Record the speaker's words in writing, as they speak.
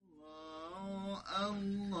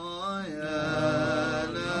Allah, Ya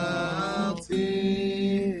Latif,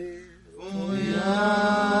 Ya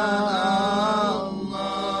Allah,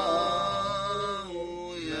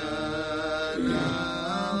 Ya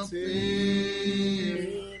Latif,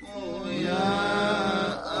 Ya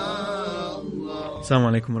Allah. Assalamu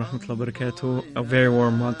alaikum wa rahmatullahi wa barakatuh. A very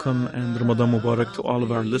warm welcome and Ramadan Mubarak to all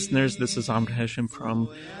of our listeners. This is Amr Hashim from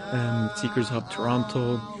SeekersHub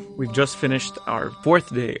Toronto. We've just finished our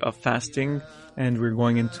fourth day of fasting and we're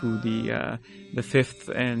going into the fifth,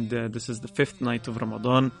 and this is the fifth night of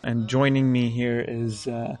Ramadan. And joining me here is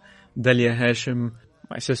Dalia Hashim,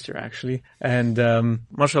 my sister actually. And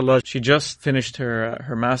mashallah, she just finished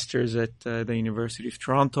her master's at the University of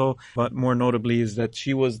Toronto. But more notably is that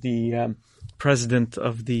she was the president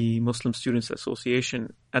of the Muslim Students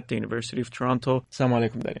Association at the University of Toronto. Assalamu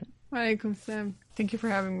alaikum, Dalia. Walaikum salam. Thank you for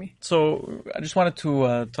having me. So I just wanted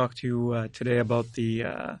to talk to you today about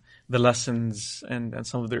the lessons and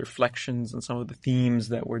some of the reflections and some of the themes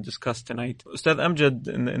that were discussed tonight. Ustad Amjad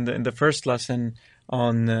in the first lesson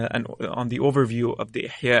on the overview of the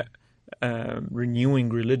Ihya, renewing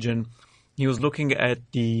religion, he was looking at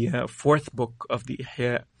the fourth book of the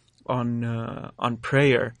Ihya on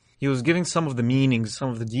prayer. He was giving some of the meanings, some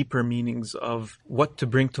of the deeper meanings of what to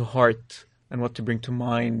bring to heart and what to bring to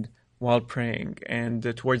mind while praying. And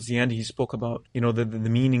towards the end, he spoke about, the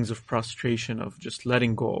meanings of prostration, of just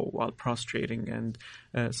letting go while prostrating and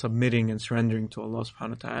submitting and surrendering to Allah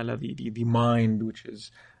subhanahu wa ta'ala. The mind, which is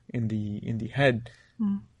in the head,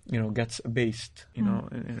 gets abased,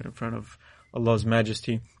 in front of Allah's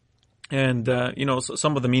majesty. And, so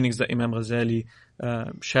some of the meanings that Imam Ghazali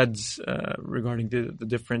sheds regarding the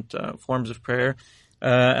different forms of prayer.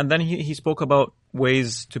 And then he spoke about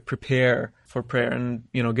ways to prepare for prayer. And,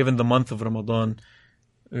 given the month of Ramadan,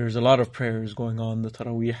 there's a lot of prayers going on, the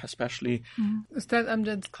Taraweeh especially. Ustad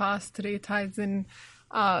Amjad's class today ties in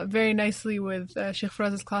very nicely with Sheikh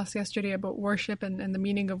Faraz's class yesterday about worship and the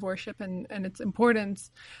meaning of worship and its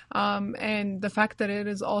importance. And the fact that it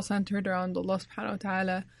is all centered around Allah subhanahu wa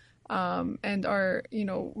ta'ala. And our,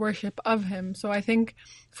 worship of Him. So I think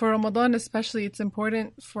for Ramadan especially, it's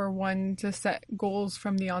important for one to set goals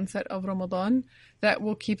from the onset of Ramadan that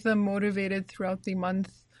will keep them motivated throughout the month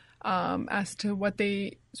as to what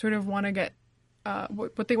they sort of want to get,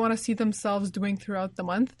 what they want to see themselves doing throughout the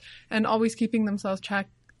month, and always keeping themselves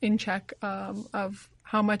in check of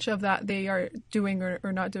how much of that they are doing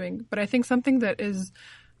or not doing. But I think something that has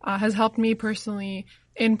helped me personally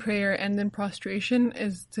in prayer and in prostration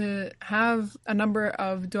is to have a number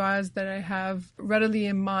of du'as that I have readily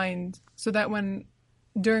in mind, so that when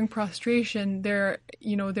during prostration there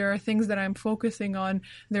are things that I'm focusing on,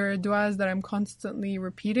 there are du'as that I'm constantly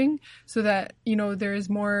repeating, so that there is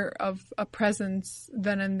more of a presence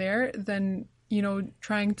then and there than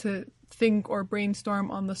trying to think or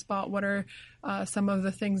brainstorm on the spot what are some of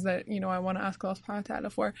the things that I want to ask Allah subhanahu wa ta'ala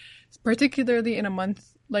for, particularly in a month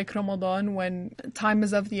like Ramadan when time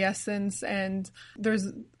is of the essence and there's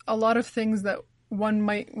a lot of things that one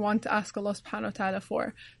might want to ask Allah subhanahu wa ta'ala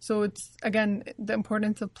for. So it's, again, the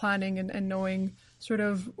importance of planning and knowing sort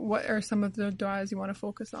of what are some of the du'as you want to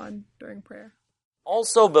focus on during prayer.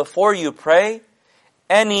 Also, before you pray,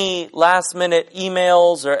 any last minute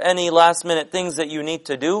emails or any last minute things that you need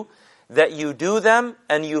to do, that you do them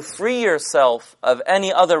and you free yourself of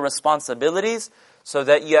any other responsibilities so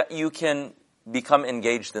that you can become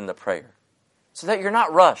engaged in the prayer. So that you're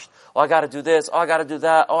not rushed. Oh, I got to do this. Oh, I got to do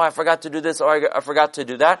that. Oh, I forgot to do this. Or I forgot to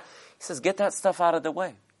do that. He says, get that stuff out of the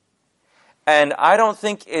way. And I don't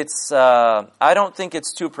think it's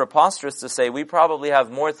too preposterous to say we probably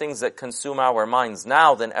have more things that consume our minds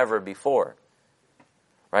now than ever before.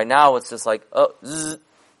 Right now, it's just like,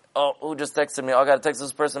 who just texted me? Oh, I got to text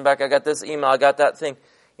this person back. I got this email. I got that thing.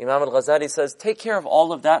 Imam al-Ghazali says, take care of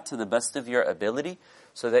all of that to the best of your ability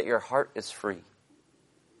so that your heart is free.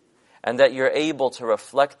 And that you're able to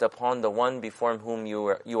reflect upon the one before whom you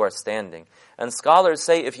are standing. And scholars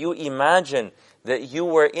say, if you imagine that you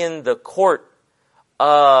were in the court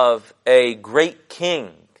of a great king,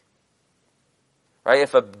 right?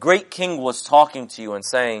 If a great king was talking to you and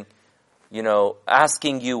saying,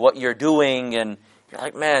 asking you what you're doing, and you're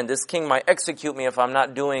like, man, this king might execute me if I'm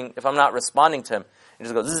not responding to him.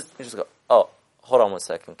 You just go, oh, hold on 1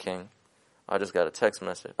 second, king. I just got a text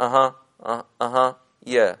message.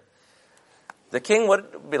 Yeah. The king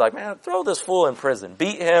would be like, man, throw this fool in prison.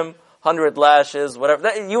 Beat him, 100 lashes, whatever.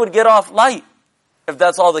 You would get off light if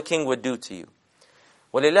that's all the king would do to you.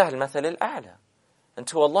 وَلِلَّهِ الْمَثَلِ الْأَعْلَى. And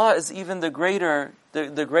to Allah is even the greater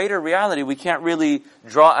reality. We can't really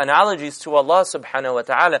draw analogies to Allah subhanahu wa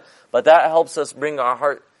ta'ala, but that helps us bring our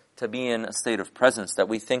heart to be in a state of presence, that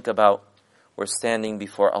we think about we're standing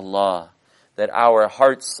before Allah, that our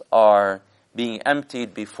hearts are being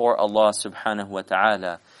emptied before Allah subhanahu wa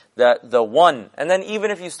ta'ala, that the one, and then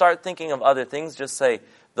even if you start thinking of other things, just say,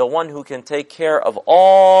 the one who can take care of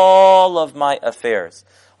all of my affairs,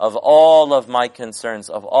 of all of my concerns,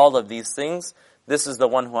 of all of these things, this is the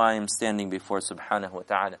one who I am standing before subhanahu wa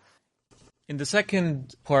ta'ala. In the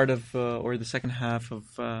second part of, or the second half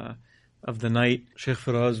of the night, Sheikh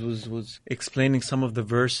Firaz was explaining some of the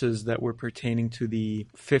verses that were pertaining to the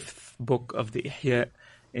fifth book of the Ihya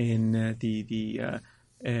in the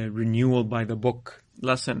renewal by the book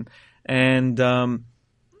lesson. And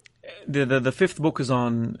the fifth book is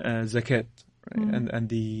on zakat, right? And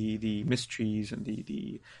the mysteries and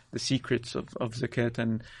the secrets of zakat.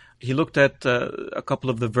 And he looked at a couple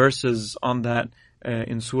of the verses on that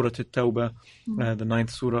in Surah At-Tawbah, the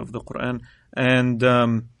 9th surah of the Quran. And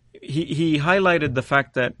he highlighted the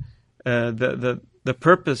fact that the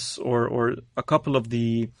purpose or a couple of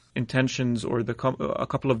the intentions or a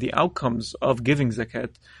couple of the outcomes of giving zakat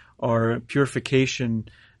are purification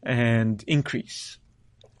and increase.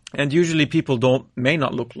 And usually people may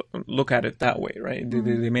not look at it that way, right?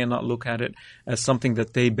 They may not look at it as something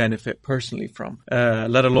that they benefit personally from,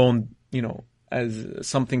 let alone, as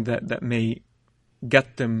something that may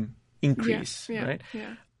get them increase, right?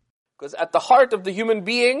 Yeah. Because at the heart of the human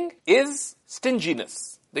being is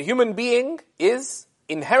stinginess. The human being is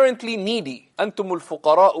inherently needy. أَنْتُمُ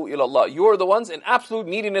الْفُقَرَاءُ إِلَى اللَّهِ. You are the ones in absolute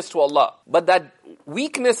neediness to Allah. But that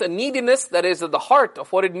weakness and neediness that is at the heart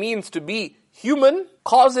of what it means to be human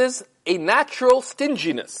causes a natural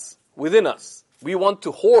stinginess within us. We want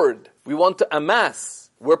to hoard. We want to amass.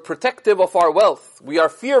 We're protective of our wealth. We are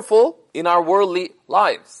fearful in our worldly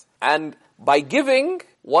lives. And by giving,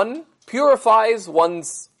 one purifies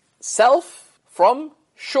one's self from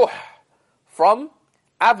shuh, from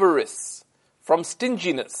avarice, from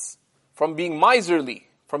stinginess, from being miserly,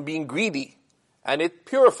 from being greedy. And it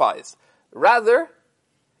purifies. Rather,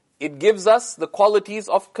 it gives us the qualities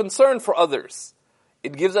of concern for others.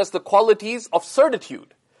 It gives us the qualities of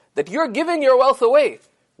certitude. That you're giving your wealth away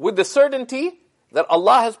with the certainty that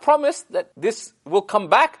Allah has promised that this will come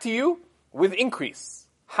back to you with increase.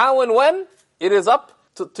 How and when? It is up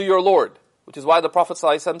to your Lord. Which is why the Prophet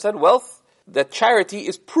ﷺ said, wealth, that charity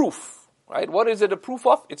is proof. Right? What is it a proof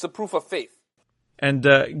of? It's a proof of faith. And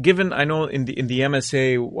given, I know in the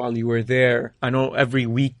MSA while you were there, I know every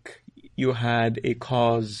week you had a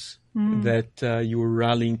cause that you were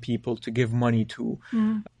rallying people to give money to.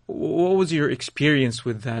 What was your experience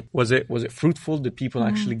with that? Was it fruitful? Did people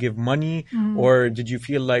actually give money? Or did you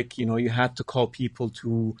feel like, you had to call people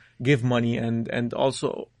to give money? And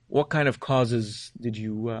also, what kind of causes did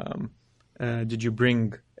you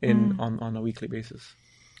bring in on a weekly basis?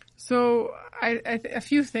 So a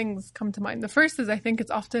few things come to mind. The first is I think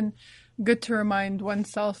it's often good to remind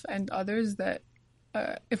oneself and others that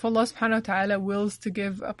if Allah subhanahu wa ta'ala wills to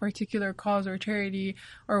give a particular cause or charity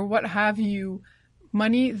or what have you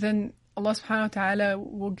money, then Allah subhanahu wa ta'ala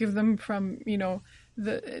will give them from,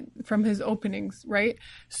 from His openings, right?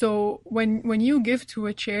 So when you give to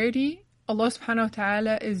a charity, Allah subhanahu wa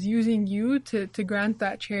ta'ala is using you to grant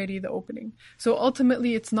that charity the opening. So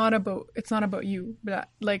ultimately it's not about you. But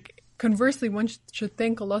conversely, one should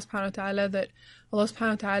thank Allah subhanahu wa ta'ala that Allah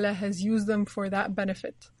subhanahu wa ta'ala has used them for that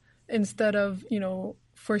benefit instead of,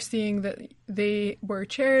 foreseeing that they were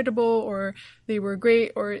charitable or they were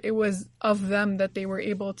great or it was of them that they were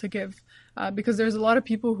able to give. Because there's a lot of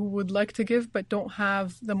people who would like to give but don't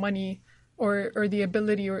have the money or the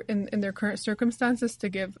ability or in their current circumstances to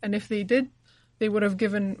give. And if they did, they would have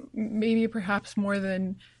given maybe perhaps more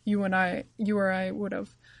than you or I would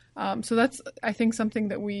have. So that's, I think, something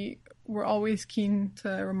that we're always keen to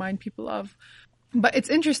remind people of. But it's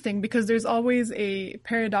interesting because there's always a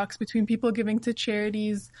paradox between people giving to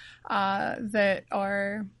charities that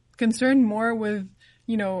are concerned more with,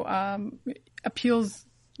 appeals,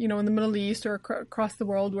 in the Middle East or across the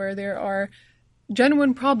world where there are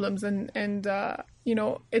genuine problems and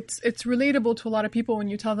it's relatable to a lot of people when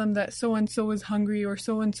you tell them that so-and-so is hungry or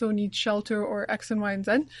so-and-so needs shelter or X and Y and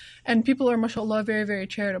Z, and people are mashallah very, very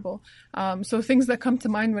charitable. So things that come to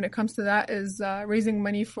mind when it comes to that is raising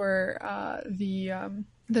money for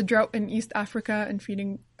the drought in East Africa and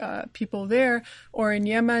feeding people there, or in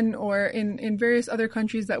Yemen, or in various other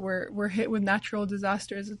countries that were hit with natural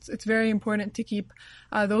disasters. It's very important to keep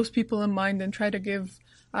those people in mind and try to give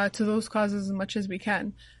to those causes as much as we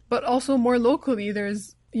can. But also more locally,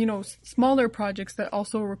 there's smaller projects that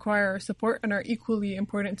also require support and are equally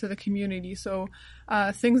important to the community. So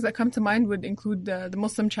things that come to mind would include the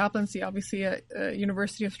Muslim chaplaincy, obviously at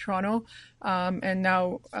University of Toronto, and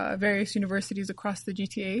now various universities across the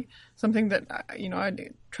GTA. Something that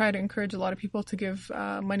I'd try to encourage a lot of people to give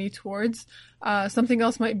money towards. Something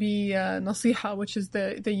else might be Nasiha, which is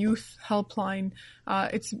the youth helpline.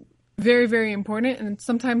 It's very, very important, and it's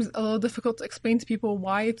sometimes a little difficult to explain to people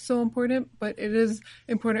why it's so important, but it is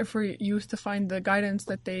important for youth to find the guidance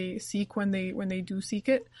that they seek when they do seek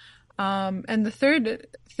it. And the third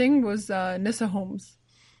thing was Nisa Homes.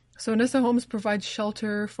 So Nisa Homes provides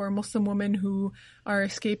shelter for Muslim women who are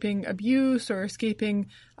escaping abuse or escaping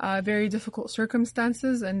very difficult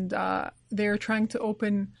circumstances, and they're trying to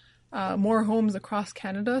open more homes across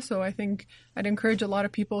Canada. So I think I'd encourage a lot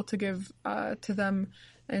of people to give to them.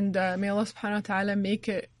 And may Allah subhanahu wa ta'ala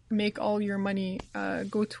make all your money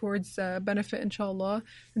go towards benefit, inshallah,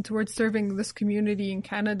 and towards serving this community in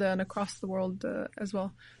Canada and across the world as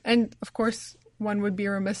well. And of course, one would be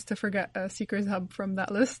remiss to forget Seekers Hub from that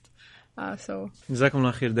list.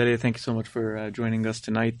 Jazakumullah khair, Dalia. Thank you so much for joining us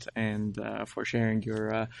tonight and for sharing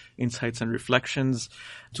your insights and reflections.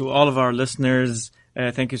 To all of our listeners,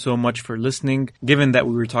 thank you so much for listening. Given that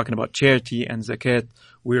we were talking about charity and zakat,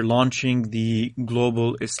 we're launching the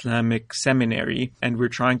Global Islamic Seminary, and we're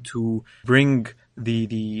trying to bring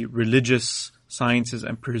the religious sciences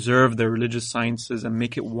and preserve the religious sciences and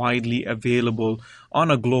make it widely available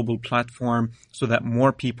on a global platform so that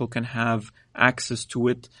more people can have access to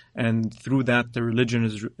it, and through that the religion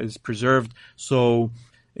is preserved. So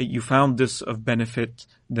you found this of benefit,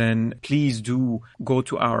 then please do go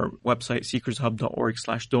to our website,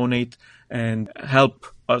 SeekersHub.org/donate, and help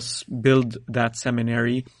us build that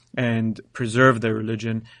seminary and preserve their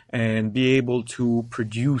religion and be able to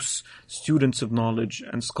produce students of knowledge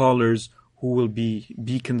and scholars who will be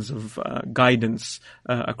beacons of guidance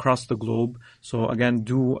across the globe. So again,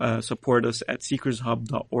 do support us at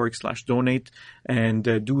SeekersHub.org/donate,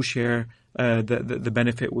 and do share the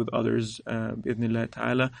benefit with others, bi'idhnillah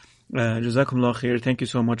ta'ala. Jazakumullah khair. Thank you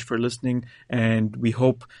so much for listening, and we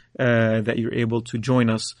hope that you're able to join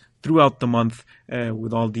us throughout the month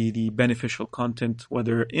with all the beneficial content,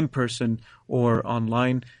 whether in person or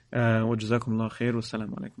online. وجزاكم الله خير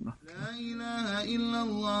والسلام عليكم. لا إله إلا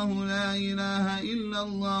الله لا إله إلا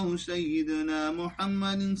الله سيدنا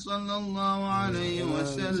محمد صلى الله عليه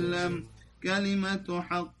وسلم كلمة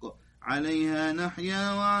حق عليها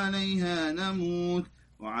نحيا وعليها نموت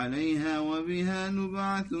وعليها وبها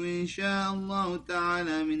نبعث إن شاء الله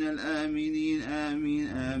تعالى من الآمنين. آمين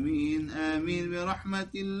آمين آمين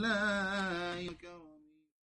برحمة الله.